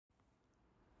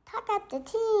Talk up the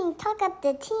team, talk up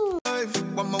the team.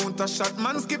 One mount a shot,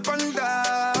 man skip and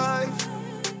dive.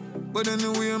 But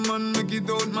anyway, man, make it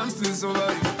out, man still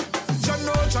survive.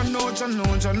 Chano,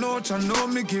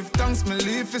 me give thanks, me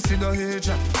live for see the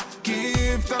hate.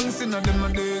 Give thanks in a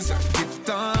them days, give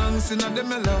thanks in a them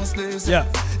last days. Yeah.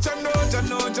 Chano,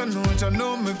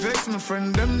 me vex my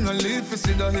friend, them no live for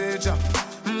see the hate.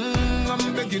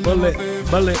 I'm begging Bullet.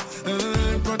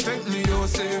 Protect me, your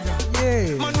savior.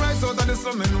 Yeah. Man rise out of the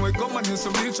sun and wake up and do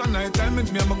some reach and night time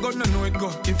with me, I'm a gun and know it go.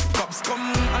 If cops come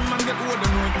and man get old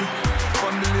and know it me.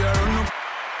 Family I run up.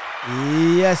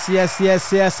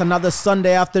 Yes. Another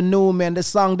Sunday afternoon, man. The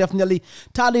song definitely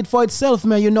tallied for itself,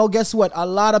 man. You know, guess what? A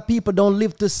lot of people don't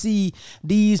live to see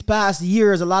these past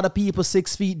years. A lot of people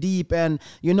 6 feet deep. And,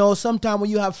 you know, sometimes when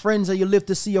you have friends and you live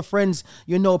to see your friends,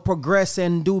 you know, progress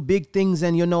and do big things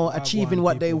and, you know, achieving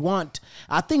what they want.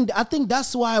 I think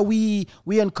that's why we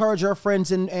encourage our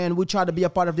friends and we try to be a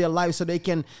part of their life so they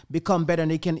can become better and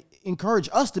they can encourage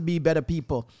us to be better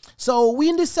people. So we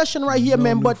in this session right here,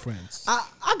 man. But friends.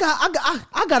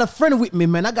 I got a friend with me,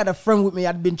 man.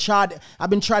 I've been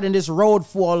treading this road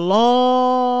for a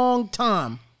long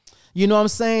time. You know what I'm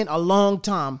saying? A long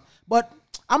time. But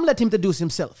I'm gonna let him introduce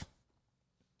himself.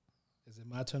 Is it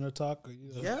my turn to talk? Or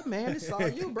you? Yeah, man. It's all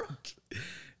you, bro.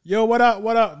 Yo, what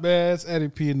up, man? It's Eddy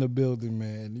P in the building,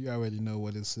 man. You already know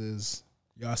what this is.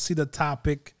 Y'all see the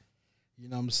topic. You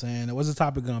know what I'm saying? What's the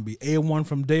topic gonna be? A1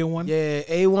 from day one? Yeah,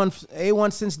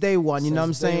 A1 since day one. You know what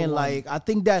I'm saying? Like, I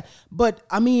think that, but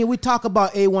I mean, we talk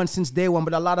about A1 since day one,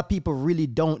 but a lot of people really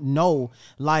don't know.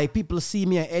 Like, people see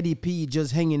me and Eddy P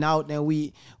just hanging out and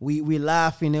we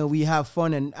laughing and we have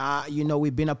fun and you know,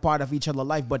 we've been a part of each other's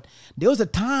life. But there was a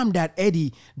time that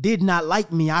Eddy did not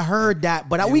like me. I heard that,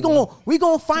 but we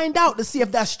gonna find out to see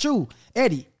if that's true.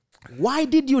 Eddy, why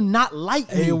did you not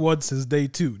like me? A1 since day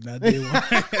two, not day one.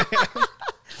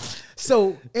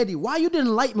 So, Eddy, why you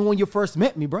didn't like me when you first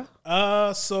met me, bro?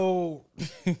 So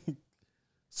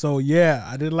yeah,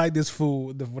 I didn't like this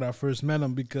fool when I first met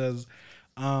him because,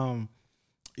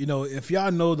 you know, if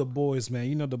y'all know the boys, man,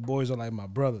 you know the boys are like my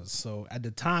brothers. So at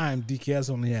the time, DKS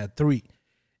only had 3.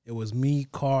 It was me,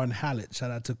 Carl, and Hallett.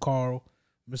 Shout out to Carl,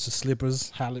 Mr.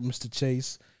 Slippers, Hallett, Mr.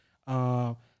 Chase.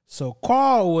 So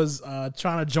Carl was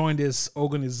trying to join this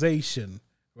organization.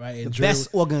 Right, and the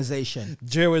best organization.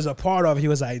 Jerry was a part of. He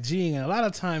was IGing, and a lot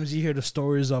of times you hear the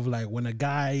stories of like when a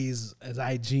guy is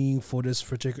IGing for this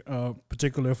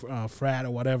particular frat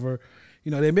or whatever,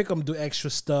 you know, they make them do extra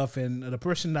stuff, and the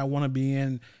person that want to be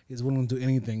in is willing to do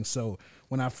anything. So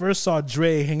when I first saw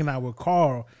Dre hanging out with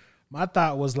Carl, my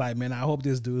thought was like, man, I hope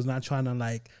this dude's not trying to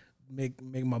like make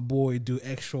my boy do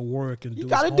extra work and do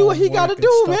what he gotta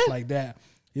do, man, like that.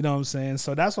 You know what I'm saying?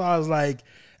 So that's why I was like,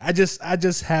 I just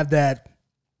have that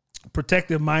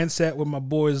protective mindset with my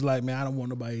boys, like, man, I don't want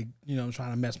nobody, you know,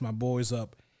 trying to mess my boys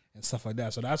up and stuff like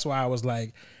that. So that's why I was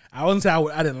like, I wouldn't say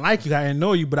I didn't like you, I didn't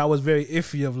know you, but I was very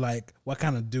iffy of like what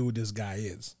kind of dude this guy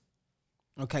is.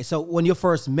 Okay, so when you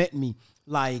first met me,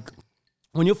 had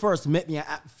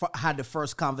the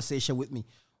first conversation with me,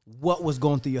 what was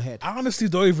going through your head? I honestly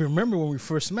don't even remember when we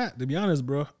first met, to be honest,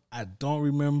 bro. I don't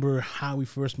remember how we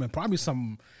first met. Probably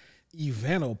some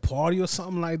event or party or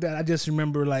something like that. I just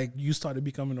remember like you started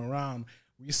becoming around.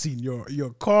 We seen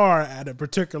your car at a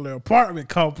particular apartment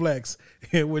complex,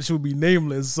 which would be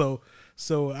nameless. So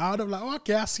I would have like,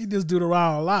 okay, I see this dude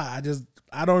around a lot.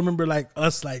 I don't remember like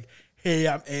us like, hey,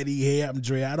 I'm Eddy, hey, I'm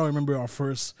Dre. I don't remember our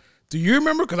first. Do you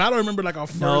remember? Because I don't remember like our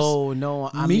first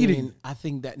meeting. Mean, I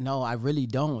think that, no, I really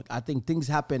don't. I think things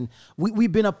happen.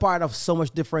 We've been a part of so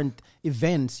much different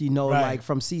events, you know, right, like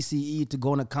from CCE to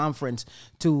going to conference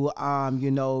to,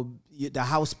 you know, the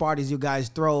house parties you guys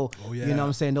throw. Oh, yeah. You know what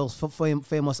I'm saying? Those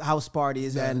famous house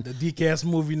parties. Yeah, and the DKS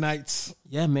movie nights.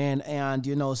 Yeah, man. And,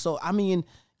 you know, so, I mean,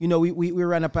 you know, we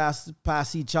ran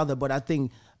past each other, but I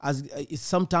think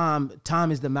sometimes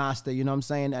time is the master, you know what I'm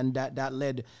saying? And that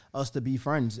led us to be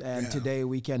friends. And today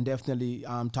we can definitely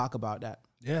talk about that.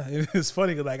 Yeah, it's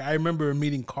funny because like I remember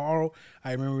meeting Carl,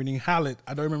 I remember meeting Hallett,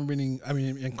 I don't remember meeting,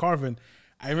 and Carvin.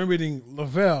 I remember meeting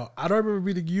Lavelle. I don't remember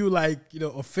meeting you like, you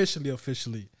know,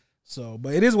 officially. So,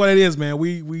 but it is what it is, man.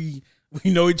 We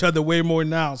know each other way more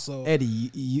now. So Eddy,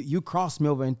 you crossed me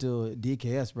over into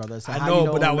DKS, brother. So I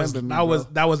know, but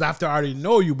that was after I already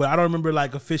know you. But I don't remember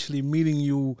like officially meeting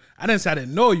you. I didn't say I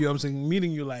didn't know you. I'm saying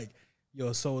meeting you like,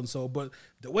 yo, so and so. But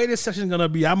the way this session is gonna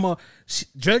be,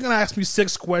 Dre's gonna ask me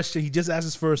 6 questions. He just asked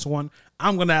his first one.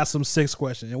 I'm gonna ask him 6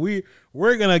 questions, and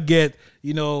we're gonna get,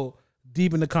 you know,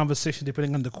 deep in the conversation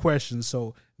depending on the question.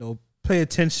 So, you know, pay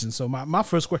attention. So my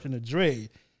first question to Dre,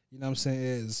 you know what I'm saying,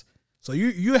 is, so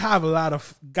you have a lot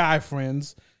of guy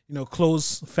friends,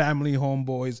 close family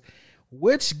homeboys.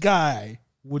 Which guy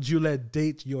would you let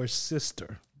date your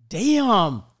sister?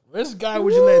 Damn. Which guy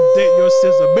would you let date your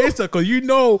sister? Basically, you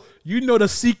know the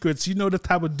secrets. You know the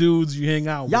type of dudes you hang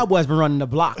out with. Y'all boys been running the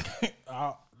block.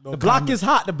 No the block comment. is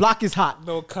hot. The block is hot.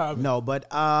 No comment. No, but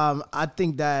I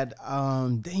think that I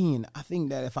think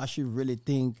that if I should really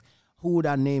think, who would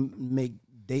I make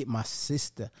date my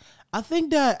sister? I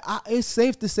think that it's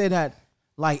safe to say that,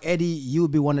 like, Eddie, you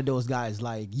would be one of those guys.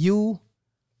 Like you,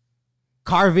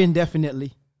 Carvin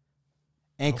definitely,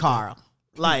 and Carl.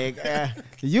 Like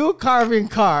you, Carvin,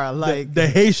 Carl. Like the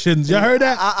Haitians. You heard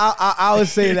that? I would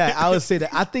say that.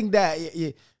 I think that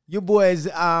you boys.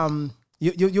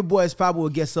 Your boys probably will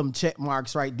get some check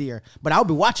marks right there. But I'll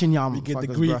be watching y'all. You get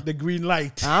the green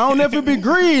light. I don't know if it be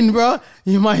green, bro.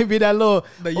 You might be that little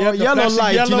yellow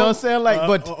light. Yellow, you know what I'm saying? Like,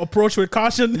 but approach with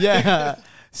caution. Yeah.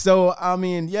 So I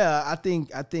mean, yeah, I think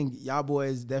y'all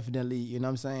boys definitely. You know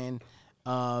what I'm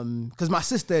saying? Because my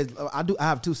sister, I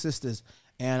have two sisters,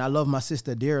 and I love my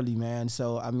sister dearly, man.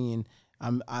 So I mean.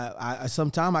 I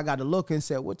sometimes I got to look and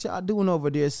say, what y'all doing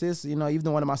over there, sis? Even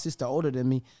though one of my sister older than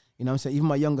me, you know what I'm saying? Even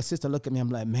my younger sister look at me,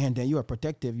 I'm like, man, Dan, you are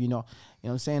protective, you know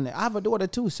what I'm saying? I have a daughter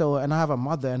too, and I have a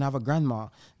mother and I have a grandma,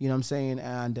 you know what I'm saying?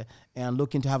 And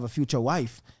looking to have a future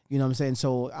wife, you know what I'm saying?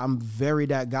 So I'm very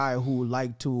that guy who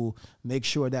like to make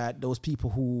sure that those people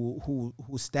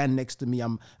who stand next to me,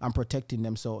 I'm protecting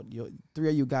them. So three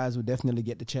of you guys will definitely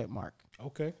get the check mark.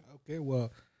 Okay.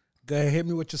 Well, go ahead, hit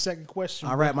me with your second question.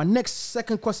 All right, my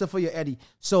second question for you, Eddie.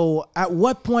 So, at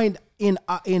what point in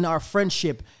our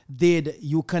friendship did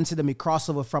you consider me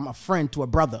crossover from a friend to a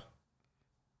brother?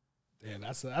 Yeah,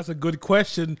 that's a good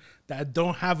question that I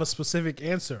don't have a specific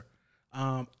answer.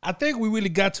 I think we really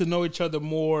got to know each other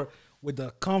more with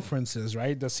the conferences,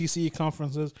 right? The CCE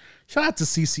conferences. Shout out to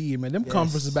CCE, man. Them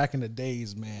conferences back in the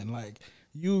days, man. Like,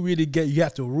 you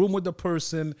have to room with the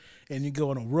person, and you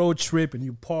go on a road trip, and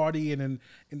you party, and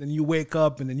then you wake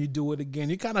up, and then you do it again.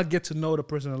 You kind of get to know the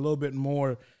person a little bit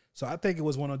more. So I think it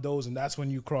was one of those, and that's when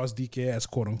you cross DKS,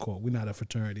 quote unquote. We're not a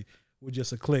fraternity; we're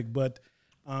just a clique. But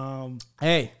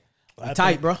hey,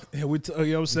 tight, bro. Yeah, you know what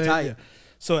I'm saying. Yeah.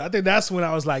 So I think that's when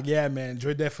I was like, yeah, man,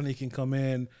 Dre definitely can come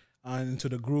in into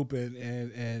the group,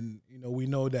 and we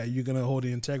know that you're gonna hold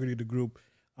the integrity of the group.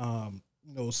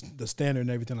 The standard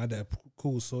and everything like that.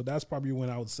 Cool. So that's probably when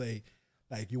I would say,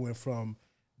 like, you went from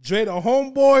Dre the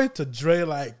homeboy to Dre,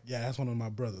 like, yeah, that's one of my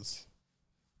brothers.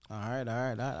 All right.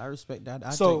 I respect that.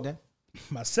 I take that.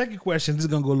 My second question, this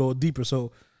is gonna go a little deeper.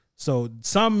 So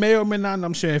some may or may not, and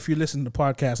I'm sure if you listen to the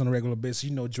podcast on a regular basis,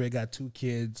 Dre got 2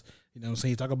 kids. You know what I'm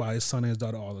saying? He talk about his son and his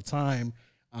daughter all the time.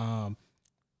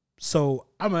 So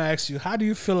I'm gonna ask you, how do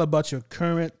you feel about your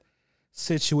current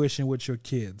situation with your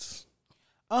kids?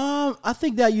 I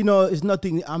think that, it's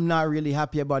nothing I'm not really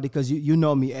happy about it, because you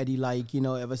know me, Eddie, like,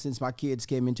 ever since my kids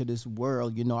came into this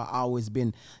world, I always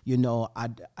been, a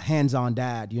hands-on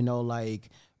dad, like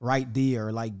right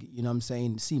there, like, what I'm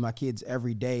saying, see my kids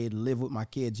every day, live with my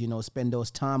kids, spend those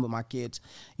time with my kids,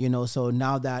 so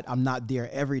now that I'm not there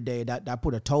every day, that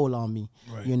put a toll on me,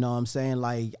 right. You know what I'm saying?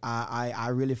 Like, I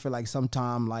really feel like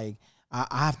sometimes, like,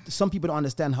 I have some people don't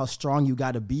understand how strong you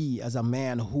got to be as a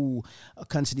man who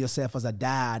consider yourself as a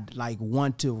dad, like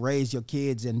want to raise your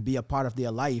kids and be a part of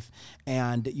their life,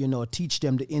 and teach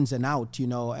them the ins and outs,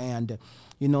 and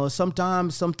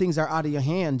sometimes some things are out of your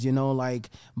hands,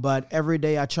 but every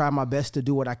day I try my best to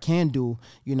do what I can do,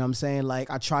 what I'm saying? Like,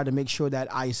 I try to make sure that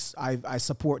I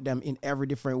support them in every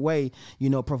different way,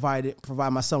 provide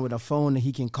my son with a phone that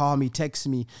he can call me, text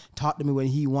me, talk to me when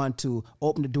he want to,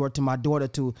 open the door to my daughter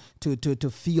to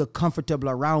feel comfortable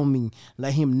around me,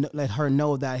 let her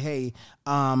know that, hey,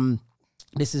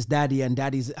 this is daddy, and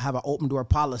daddies have an open door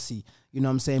policy. You know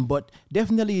what I'm saying? But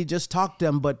definitely just talk to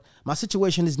them. But my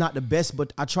situation is not the best,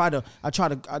 but I try to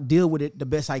deal with it the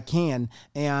best I can.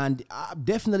 And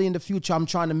definitely in the future, I'm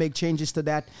trying to make changes to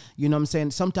that. You know what I'm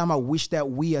saying? Sometimes I wish that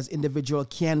we as individuals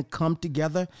can come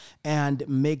together and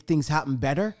make things happen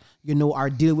better, or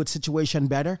deal with situation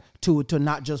better to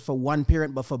not just for one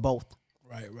parent, but for both.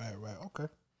 Right. Okay.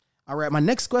 All right, my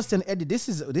next question, Eddie. This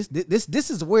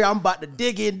is where I'm about to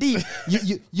dig in deep.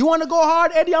 You want to go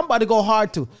hard, Eddie? I'm about to go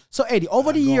hard too. So, Eddie,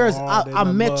 over the years, I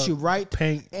met you, right?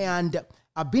 Paint. And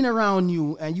I've been around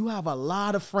you, and you have a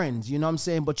lot of friends. You know what I'm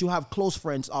saying? But you have close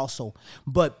friends also.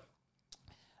 But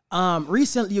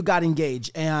recently you got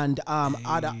engaged, and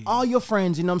out of all your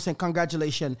friends, you know what I'm saying?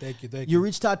 Congratulations. Thank you. You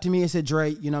reached out to me and said,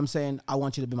 Dre, you know what I'm saying? I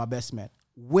want you to be my best man.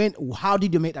 How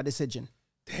did you make that decision?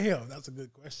 Damn, that's a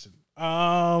good question.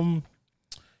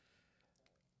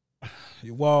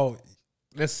 Well,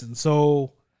 listen,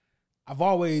 so I've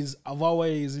always,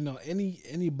 you know,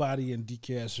 anybody in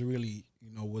DKS really,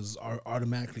 you know, was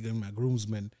automatically going to be my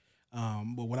groomsman.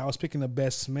 But when I was picking the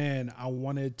best man, I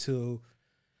wanted to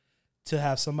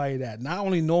have somebody that not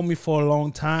only know me for a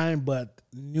long time, but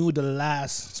knew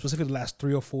specifically the last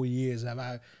 3 or 4 years. Have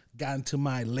I gotten to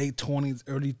my late 20s,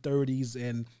 early 30s,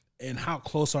 and how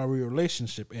close are we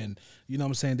relationship? And you know what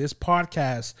I'm saying? This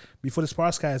podcast, before this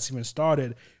podcast even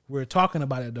started, we were talking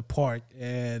about it at the park,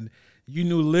 and you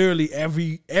knew literally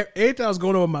everything that was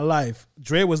going on in my life.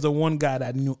 Dre was the one guy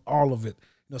that knew all of it.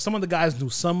 You know, some of the guys knew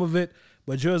some of it,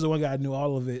 but Dre was the one guy that knew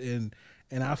all of it.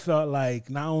 And I felt like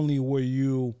not only were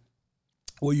you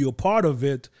a part of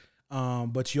it,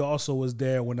 but you also was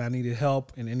there when I needed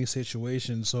help in any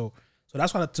situation. So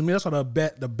that's why, to me, that's why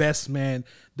the best man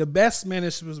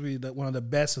is supposed to be one of the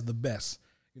best of the best.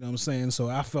 You know what I'm saying? So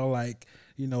I felt like,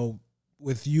 you know,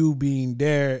 with you being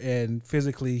there and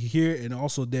physically here, and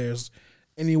also there's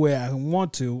any way I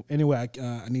want to, any way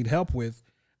I need help with,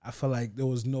 I felt like that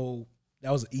was an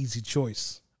easy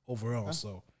choice overall. Okay.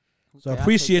 So I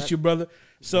appreciate you, brother.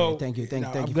 So thank you.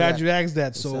 I'm glad you asked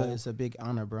that. It's a big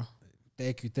honor, bro.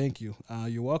 Thank you.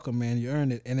 You're welcome, man. You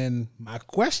earned it. And then my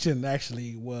question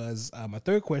actually was, my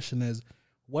third question is,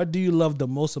 what do you love the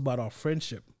most about our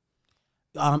friendship?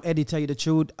 Eddy, tell you the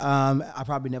truth, I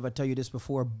probably never tell you this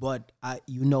before, but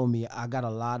you know me. I got a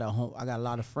lot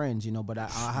of friends, you know, but I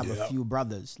have a few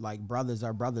brothers. Like, brothers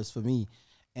are brothers for me,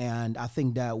 and I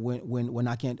think that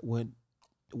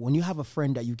when you have a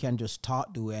friend that you can just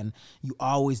talk to, and you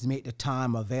always make the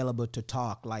time available to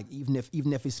talk, like even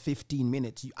if it's 15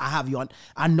 minutes,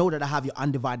 I know that I have your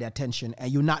undivided attention, and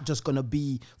you're not just gonna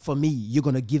be for me. You're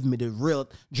gonna give me the real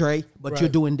Dre, but You're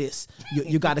doing this.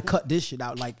 You got to cut this shit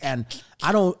out. Like, and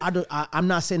I'm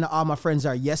not saying that all my friends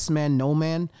are yes man, no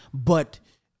man, but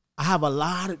I have a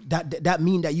lot of that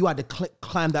mean that you had to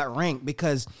climb that rank,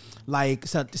 because like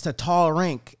it's a tall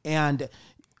rank, and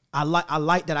I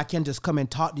like that I can just come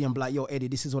and talk to you and be like, yo, Eddy,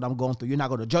 this is what I'm going through. You're not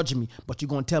going to judge me, but you're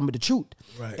going to tell me the truth.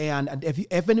 Right. And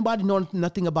if anybody knows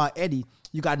nothing about Eddy,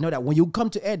 you got to know that when you come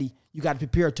to Eddy, you got to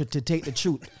prepare to take the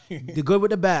truth. The good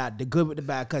with the bad,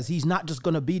 because he's not just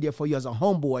going to be there for you as a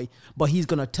homeboy, but he's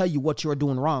going to tell you what you're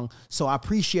doing wrong. So I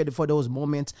appreciate it for those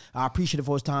moments. I appreciate it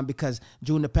for those time, because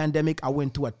during the pandemic, I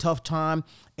went through a tough time,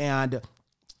 and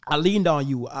I leaned on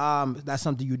you. That's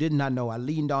something you did not know. I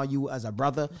leaned on you as a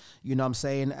brother, you know what I'm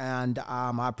saying? And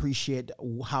I appreciate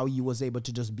how you was able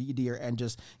to just be there and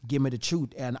just give me the truth.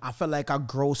 And I felt like I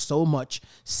grow so much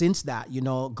since that, you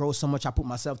know, I put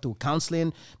myself through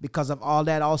counseling because of all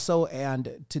that also.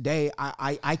 And today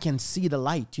I can see the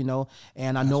light, you know,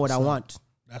 and I know what I want.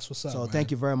 That's what's up, So man. Thank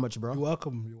you very much, bro. You're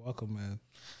welcome, man.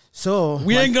 So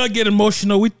we ain't gonna get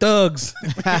emotional. We thugs.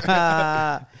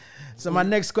 So my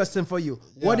next question for you.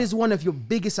 Yeah. What is one of your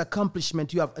biggest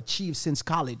accomplishments you have achieved since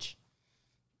college?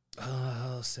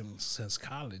 Since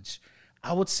college,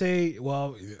 I would say,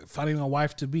 finding a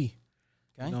wife to be.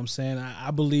 Okay. You know what I'm saying?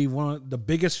 I believe one of the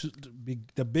biggest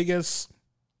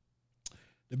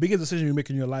decision you make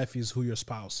in your life is who your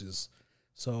spouse is.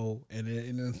 So,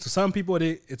 and to some people,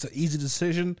 it's an easy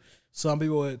decision. Some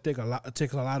people, it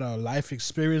takes a lot of life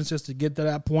experiences to get to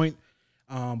that point.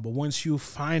 But once you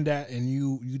find that and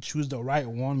you choose the right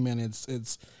one, man,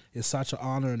 it's such an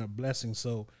honor and a blessing.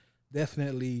 So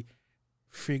definitely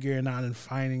figuring out and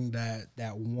finding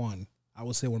that one, I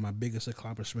would say one of my biggest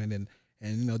accomplishments. And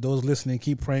you know, those listening,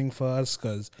 keep praying for us,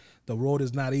 because the road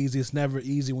is not easy. It's never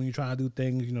easy when you're trying to do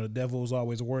things. You know, the devil is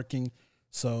always working.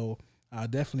 So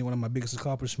definitely one of my biggest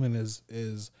accomplishments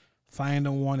is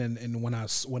finding one. And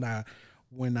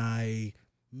when I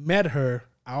met her,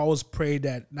 I always prayed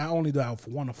that not only do I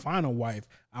want to find a wife,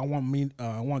 I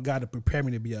want God to prepare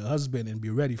me to be a husband and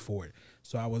be ready for it.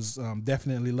 So I was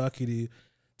definitely lucky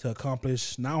to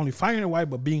accomplish not only finding a wife,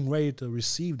 but being ready to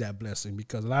receive that blessing.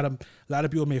 Because a lot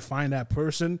of people may find that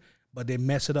person, but they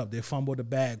mess it up. They fumble the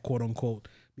bag, quote unquote,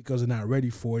 because they're not ready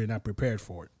for it, they're not prepared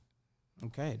for it.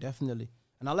 Okay, definitely.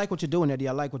 And I like what you're doing, Eddy.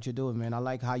 I like what you're doing, man. I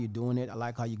like how you're doing it. I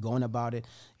like how you're going about it.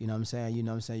 You know what I'm saying?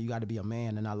 You got to be a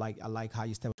man, and I like how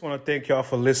you step. I just want to thank y'all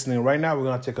for listening. Right now, we're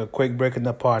going to take a quick break in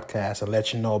the podcast and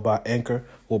let you know about Anchor.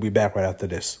 We'll be back right after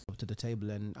this. Up to the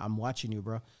table, and I'm watching you,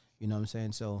 bro. You know what I'm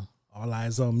saying? So all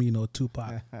eyes on me, no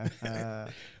Tupac.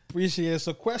 Appreciate it.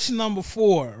 So question number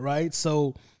 4, right?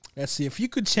 So let's see. If you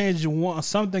could change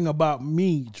something about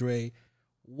me, Dre,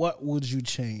 what would you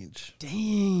change?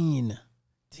 Dang.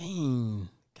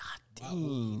 God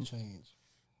dang.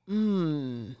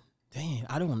 Dang.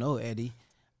 I don't know, Eddy.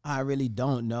 I really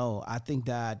don't know. I think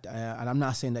that, and I'm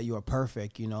not saying that you are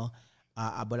perfect, you know,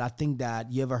 but I think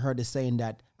that you ever heard the saying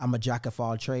that I'm a jack of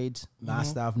all trades,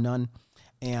 master of none.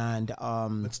 And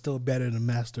But still better than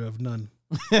master of none.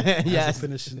 yes,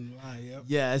 Finishing line. Yep.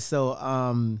 yeah.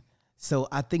 So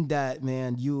I think that,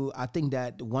 man, I think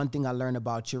that one thing I learned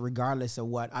about you, regardless of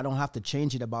what, I don't have to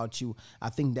change it about you. I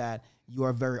think that you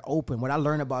are very open. What I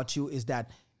learned about you is that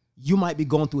you might be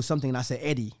going through something, and I say,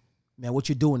 Eddie, man, what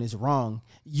you're doing is wrong.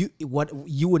 You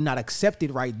would not accept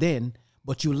it right then,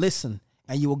 but you listen.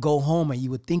 And you will go home and you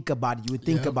would think about it. You would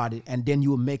think about it, and then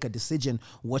you will make a decision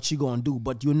what you're gonna do.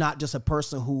 But you're not just a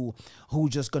person who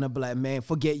just gonna be like, man,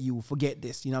 forget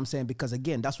this. You know what I'm saying? Because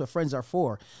again, that's what friends are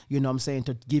for. You know what I'm saying?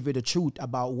 To give you the truth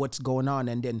about what's going on,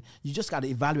 and then you just got to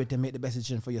evaluate and make the best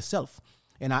decision for yourself.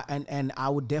 And I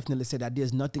would definitely say that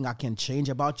there's nothing I can change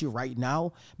about you right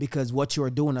now, because what you're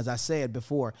doing, as I said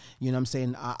before, you know what I'm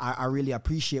saying, I really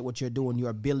appreciate what you're doing. You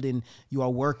are building, you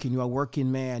are working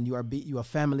man, you are a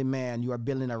family man, you are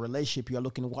building a relationship, you are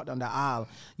looking what on the aisle,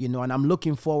 you know, and I'm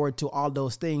looking forward to all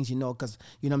those things, you know, because,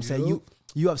 you know what I'm saying,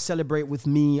 you have celebrated with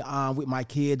me, with my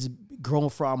kids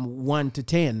grown from 1 to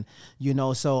 10, you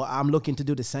know, so I'm looking to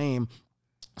do the same.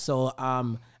 So,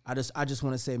 I just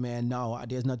want to say, man, no,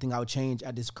 there's nothing I would change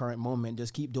at this current moment.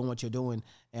 Just keep doing what you're doing,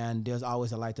 and there's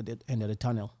always a light at the end of the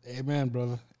tunnel. Amen,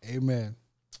 brother. Amen.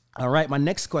 All right, my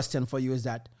next question for you is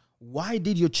that, why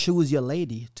did you choose your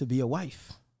lady to be your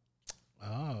wife?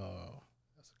 Oh,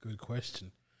 that's a good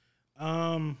question.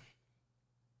 I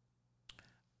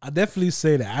definitely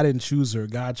say that I didn't choose her.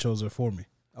 God chose her for me.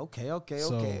 Okay.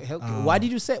 So, Why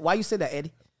you say that,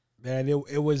 Eddie? And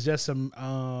it was just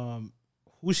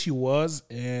who she was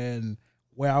and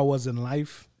where I was in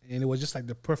life, and it was just like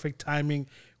the perfect timing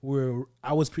where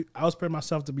I was preparing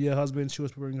myself to be a husband, she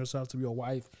was preparing herself to be a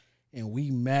wife, and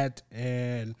we met,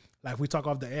 and like we talk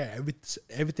off the air,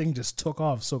 everything just took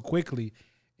off so quickly,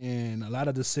 and a lot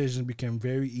of decisions became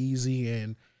very easy,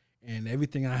 and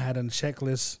everything I had on the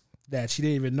checklist that she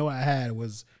didn't even know I had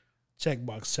was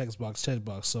checkbox.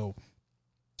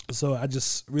 So I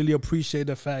just really appreciate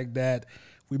the fact that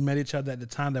we met each other at the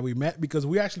time that we met, because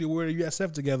we actually were at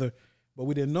USF together, but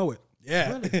we didn't know it.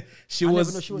 Yeah, really? she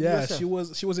was in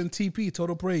TP,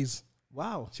 Total Praise.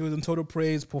 Wow, she was in Total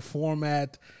Praise, perform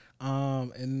at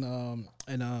what's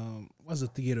the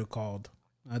theater called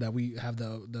that we have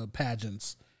the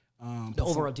pageants, the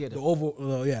Oval Theater,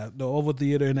 the Oval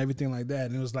Theater and everything like that.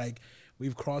 And it was like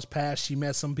we've crossed paths. She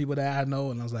met some people that I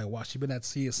know, and I was like, wow, she been at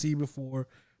CSC before,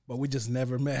 but we just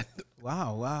never met.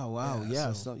 Wow.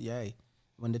 Yeah. So yay.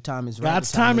 When the time is right.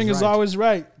 God's timing is always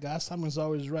right. God's timing is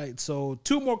always right. So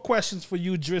 2 more questions for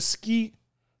you, Drisky.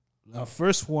 The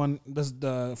first one of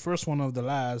the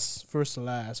last, first to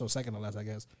last, or second to last, I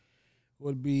guess,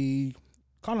 would be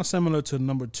kind of similar to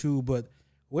number 2, but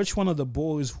which one of the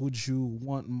boys would you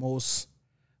want most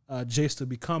Jace to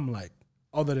become like,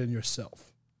 other than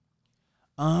yourself?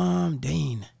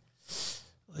 Dane.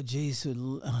 Jace,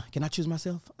 can I choose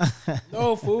myself?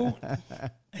 No, fool.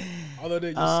 Other than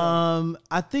yourself.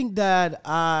 I think that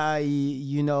I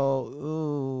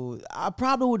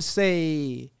probably would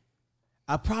say,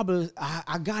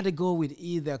 I got to go with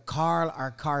either Carl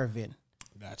or Carvin.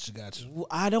 Gotcha.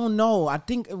 I don't know. I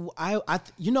think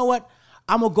you know what?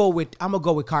 I'm gonna go with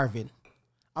Carvin.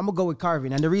 And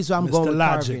the reason I'm going with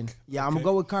Carvin, I'm gonna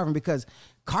go with Carvin because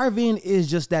Carvin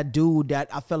is just that dude that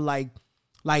I feel like,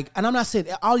 and I'm not saying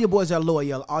all your boys are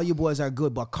loyal, all your boys are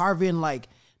good, but Carvin, like,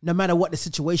 no matter what the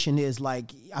situation is,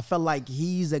 like, I feel like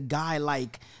he's a guy,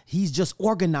 like, he's just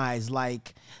organized,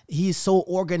 like, he's so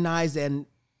organized, and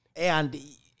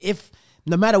if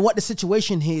no matter what the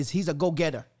situation is, he's a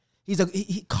go-getter.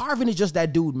 Carvin is just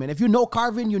that dude, man. If you know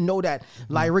Carvin, you know that,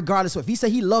 like, regardless of, if he say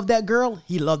he loved that girl,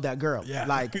 he loved that girl. Yeah.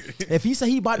 Like, if he say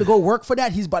he about to go work for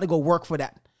that, he's about to go work for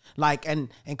that. Like, and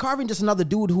Carvin just another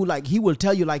dude who, like, he will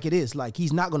tell you like it is. Like,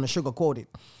 he's not going to sugarcoat it.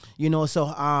 You know, so,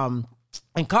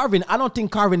 and Carvin, I don't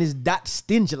think Carvin is that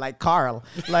stingy like Carl.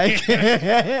 Like,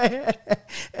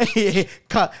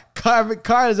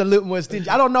 Carl is a little more stingy.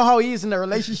 I don't know how he is in a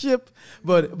relationship,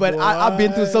 but I've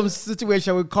been through some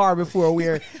situation with Carl before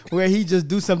where he just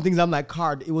do some things. I'm like,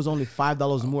 Carl, it was only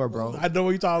 $5 more, bro. I know what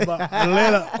you're talking about.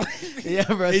 Atlanta. Yeah,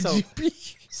 bro.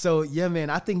 So yeah, man,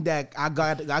 I think that I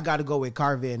got to go with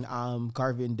Carvin.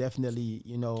 Carvin definitely,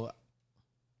 you know.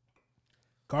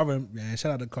 Carvin, man,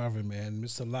 shout out to Carvin, man,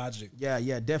 Mr. Logic.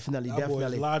 Yeah, definitely.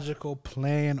 Boy's logical,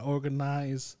 planned,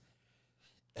 organized,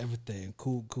 everything,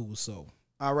 cool. So,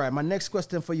 all right, my next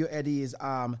question for you, Eddie, is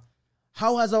how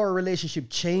has our relationship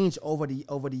changed over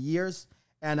the years,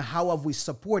 and how have we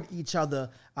support each other,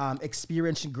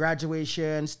 experiencing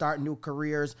graduation, starting new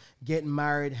careers, getting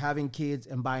married, having kids,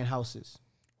 and buying houses?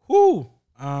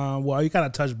 Well, you kind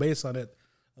of touch base on it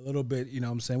a little bit, you know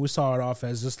what I'm saying? We started off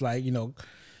as just like, you know,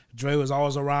 Dre was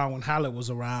always around when Hallet was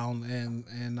around,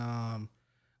 and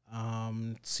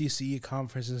CCE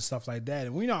conferences and stuff like that.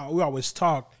 And we always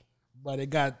talk, but I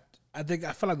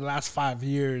feel like the last 5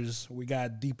 years we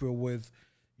got deeper with,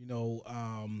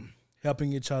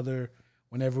 helping each other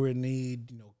whenever we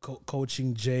need,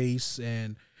 coaching Jace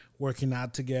and working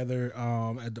out together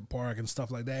at the park and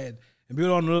stuff like that. And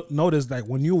people don't notice, like,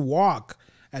 when you walk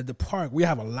at the park, we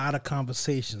have a lot of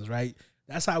conversations, right?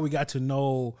 That's how we got to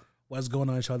know what's going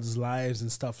on in each other's lives and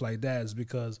stuff like that, is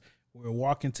because we're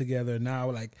walking together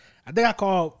now. Like,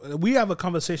 we have a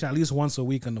conversation at least once a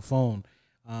week on the phone.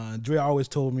 Dre always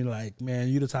told me, like, man,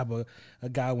 you the type of a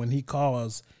guy, when he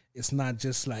calls, it's not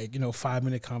just like,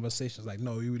 5-minute conversations. Like,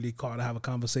 no, you really call to have a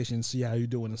conversation and see how you're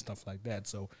doing and stuff like that.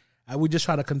 So we just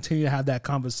try to continue to have that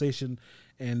conversation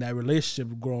and that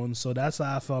relationship growing. So that's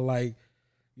how I felt like,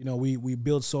 we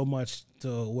build so much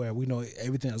to where we know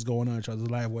everything that's going on in each other's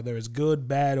life, whether it's good,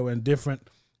 bad, or indifferent.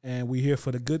 And we're here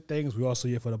for the good things. We're also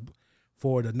here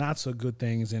for the not so good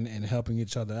things and helping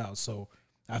each other out. So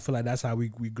I feel like that's how we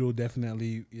grew,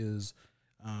 definitely, is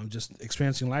just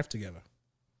experiencing life together.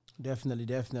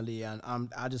 Definitely. And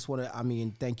I just want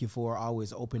to, thank you for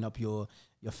always opening up your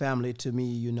family to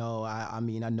me. I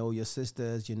know your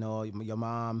sisters, your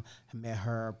mom, I met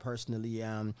her personally,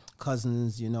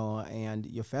 cousins, and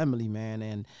your family, man.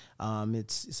 And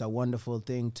it's a wonderful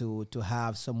thing to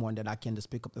have someone that I can just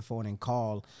pick up the phone and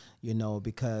call,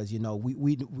 because,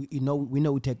 we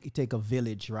take a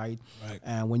village, right? Right.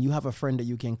 And when you have a friend that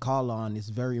you can call on, it's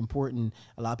very important.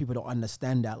 A lot of people don't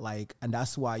understand that, and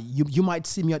that's why you might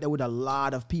see me out there with a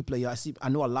lot of people. I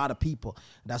know a lot of people.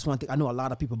 That's one thing. I know a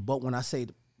lot of people, but when I say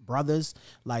brothers,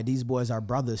 like, these boys are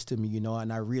brothers to me,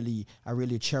 and I really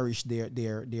cherish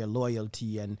their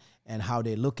loyalty and how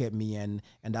they look at me, and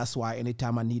that's why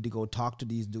anytime I need to go talk to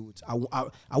these dudes,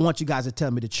 I want you guys to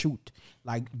tell me the truth.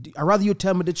 Like, I'd rather you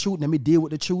tell me the truth and let me deal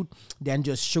with the truth than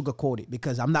just sugarcoat it,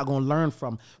 because I'm not gonna learn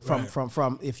from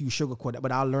if you sugarcoat it,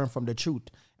 but I'll learn from the truth.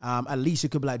 At least you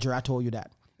could be like, Jerry, I told you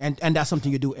that, and that's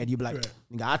something you do, and you be like, right.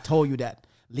 Nigga, I told you that.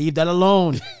 Leave that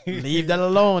alone. Leave that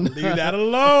alone. Leave that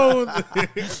alone.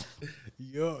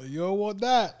 You don't want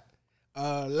that.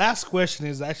 Last question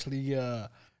is actually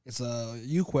it's a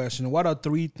you question. What are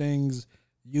 3 things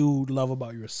you love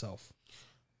about yourself?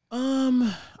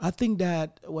 I think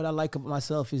that what I like about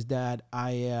myself is that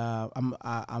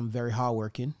I'm very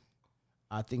hardworking.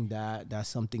 I think that that's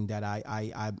something that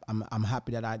I'm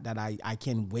happy that I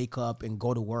can wake up and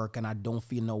go to work and I don't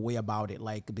feel no way about it,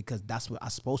 like, because that's what I'm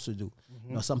supposed to do.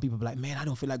 Mm-hmm. Some people be like, man, I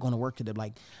don't feel like going to work today.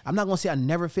 Like, I'm not gonna say I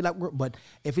never feel like work, but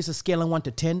if it's a scale of 1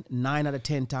 to 10, 9 out of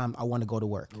 10 times I want to go to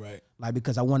work. Right. Like,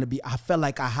 because I feel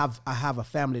like I have a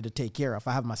family to take care of.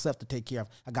 I have myself to take care of.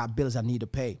 I got bills I need to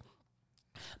pay.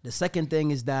 The second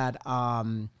thing is that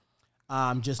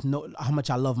just know how much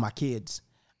I love my kids.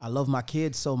 I love my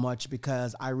kids so much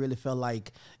because I really feel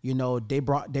like, they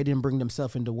didn't bring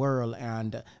themselves in the world,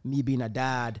 and me being a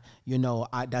dad,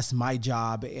 that's my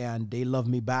job, and they love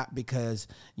me back because,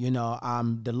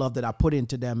 the love that I put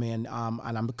into them, and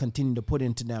I'm continuing to put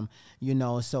into them,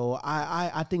 so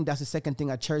I think that's the second thing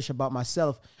I cherish about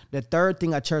myself. The third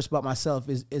thing I cherish about myself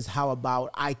is how about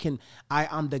I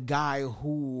am the guy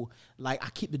who, like, I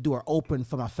keep the door open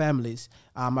for my families.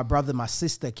 My brother, my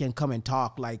sister can come and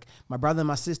talk. Like, my brother and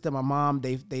my sister, my mom,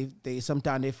 they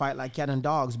sometimes they fight like cat and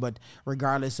dogs, but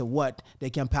regardless of what, they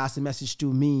can pass the message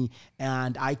to me,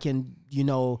 and I can,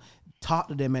 talk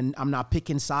to them, and I'm not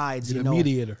picking sides. You're a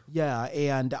mediator. Yeah,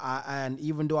 and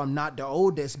even though I'm not the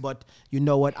oldest, but you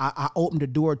know what, I open the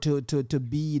door to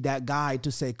be that guy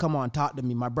to say, come on, talk to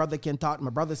me. My brother can talk. My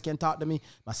brothers can talk to me.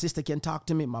 My sister can talk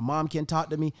to me. My mom can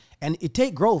talk to me. And it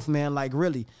take growth, man. Like,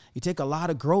 really, it take a lot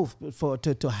of growth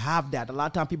to have that. A lot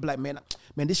of times people are like,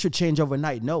 man, this should change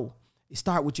overnight. No, it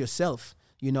start with yourself.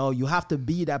 You have to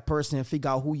be that person and figure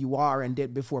out who you are, and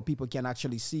then before people can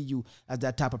actually see you as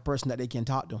that type of person that they can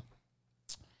talk to.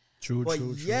 True.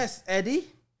 Yes, Eddie,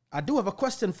 I do have a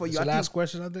question for you. That's the last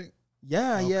question, I think.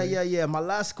 Yeah, okay. Yeah. My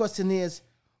last question is,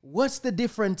 what's the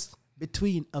difference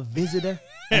between a visitor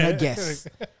and a guest?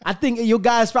 I think you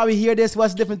guys probably hear this.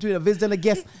 What's the difference between a visitor and a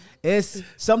guest? It's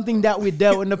something that we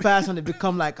dealt with in the past, and it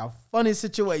become like a funny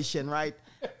situation, right?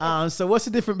 So what's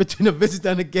the difference between a visitor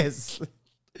and a guest?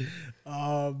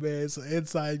 Oh man,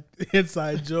 it's an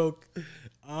inside joke.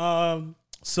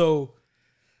 So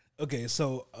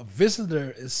a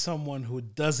visitor is someone who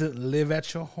doesn't live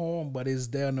at your home but is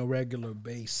there on a regular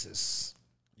basis.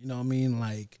 You know what I mean?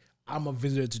 Like, I'm a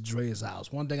visitor to Dre's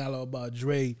house. One thing I love about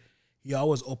Dre, he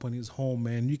always open his home,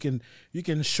 man. You can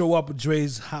show up at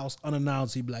Dre's house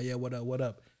unannounced. He be like, yeah, what up? You know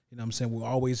what I'm saying? We're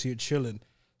always here chilling.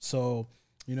 So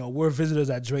You know, we're visitors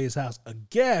at Dre's house. A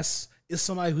guest is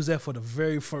somebody who's there for the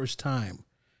very first time.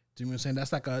 Do you know what I'm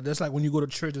saying? That's like when you go to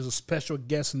church, there's a special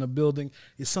guest in the building.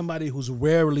 It's somebody who's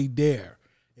rarely there.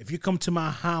 If you come to my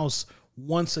house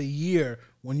once a year,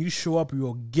 when you show up,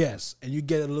 you're a guest, and you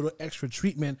get a little extra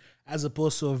treatment as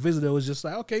opposed to a visitor who's just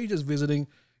like, okay, you're just visiting.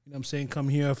 You know what I'm saying? Come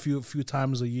here a few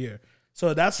times a year.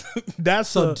 So that's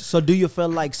so do you feel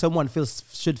like someone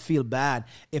should feel bad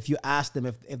if you ask them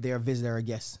if they're a visitor or a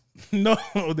guest? No,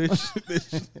 they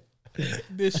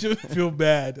shouldn't feel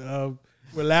bad.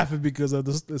 We're laughing because of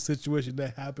the situation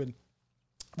that happened.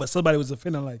 But somebody was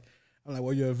offended. I'm like,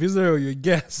 well, you're a visitor or you're a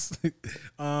guest.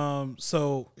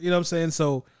 So, you know what I'm saying?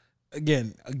 So,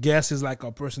 again, a guest is like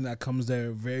a person that comes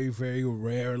there very, very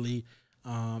rarely.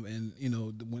 And, you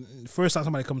know, when first time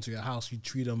somebody comes to your house, you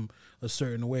treat them a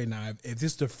certain way. Now, if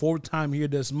this is the fourth time here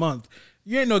this month,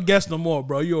 you ain't no guest no more,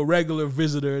 bro. You're a regular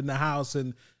visitor in the house,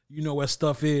 and you know where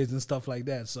stuff is and stuff like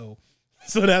that. So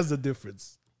that's the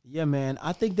difference. Yeah, man.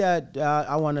 I think that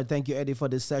I want to thank you, Eddy, for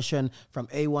this session from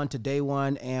A1 to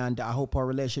Day1, and I hope our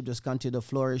relationship just continue to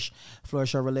flourish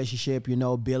our relationship, you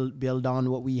know, build on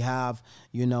what we have,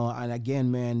 you know, and again,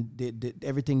 man,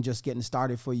 everything just getting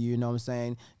started for you, you know what I'm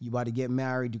saying? You about to get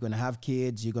married, you're going to have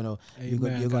kids, you're going to, you know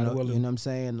what I'm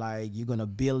saying? Like, you're going to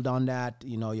build on that,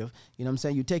 you know what I'm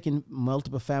saying? You're taking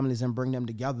multiple families and bring them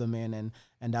together, man,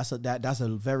 and that's a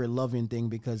very loving thing,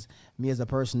 because me as a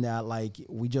person that, like,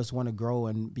 we just want to grow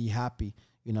and be happy.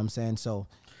 You know what I'm saying? So,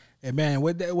 hey, man,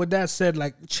 with that said,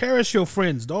 like, cherish your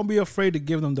friends. Don't be afraid to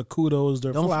give them the kudos,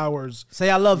 their flowers. Say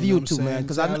I love you too, man.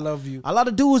 Because I love you. A lot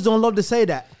of dudes don't love to say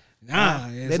that. Nah,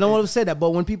 they don't want to say that.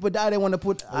 But when people die, they want to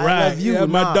put I love you. Yeah,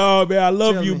 my dog, man. I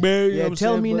love you, man. Yeah,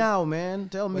 tell me now, man.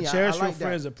 Tell me. Cherish I like your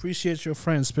friends. that. Appreciate your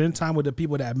friends. Spend time with the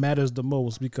people that matters the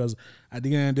most, because at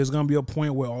the end, there's going to be a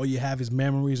point where all you have is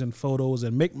memories and photos,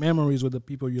 and make memories with the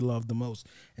people you love the most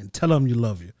and tell them you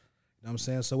love you. You know what I'm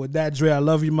saying? So with that, Dre, I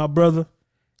love you, my brother.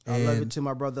 I love you too,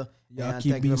 my brother. Y'all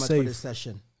keep thank you being very much safe for this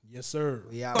session. Yes, sir.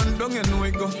 Yeah.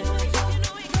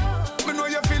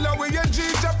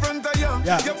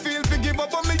 Yeah. You feel to give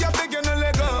up on me, you're begging to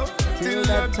let go. Till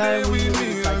that time we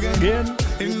meet again.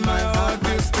 In my heart,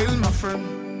 you're still my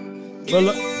friend.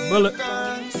 Bullet.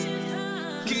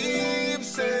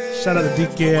 Shout out to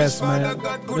DKS, man.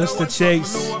 Mr.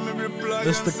 Chase.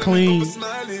 Mr. Clean.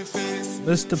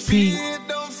 Mr. P.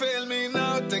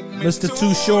 Mr.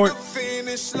 Too Short.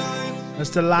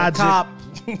 Mr. Logic.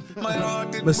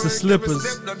 Mr. Slippers.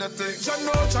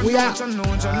 We out.